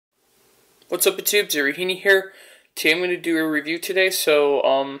What's up, YouTube? Zerahini here. Today I'm going to do a review today. So,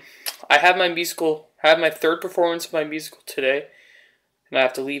 I have my third performance of my musical today, and I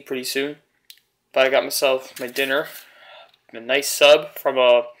have to leave pretty soon. But I got myself my dinner, a nice sub from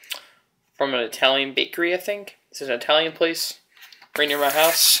an Italian bakery. I think this is an Italian place right near my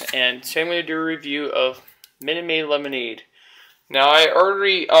house. And today I'm going to do a review of Maid Lemonade. Now I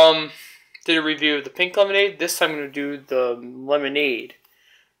already did a review of the pink lemonade. This time I'm going to do the lemonade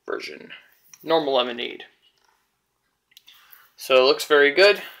version. Normal lemonade. So it looks very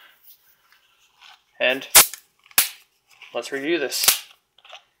good. And let's review this.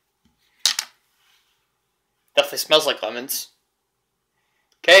 Definitely smells like lemons.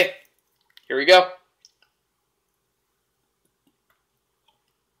 Okay, here we go.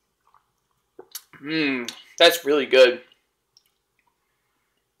 That's really good.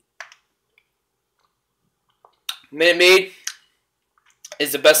 Minute Maid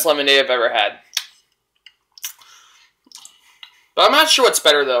is the best lemonade I've ever had. But I'm not sure what's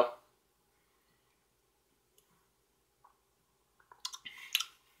better, though.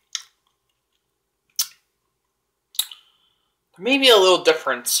 There may be a little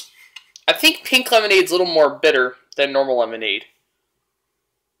difference. I think pink lemonade is a little more bitter than normal lemonade.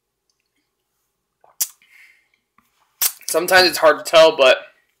 Sometimes it's hard to tell, but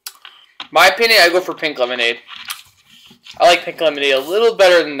in my opinion, I go for pink lemonade. I like pink lemonade a little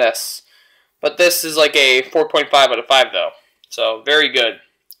better than this. But this is like a 4.5 out of 5, though. So, very good.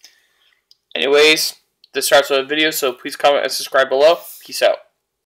 Anyways, this starts with a video, so please comment and subscribe below. Peace out.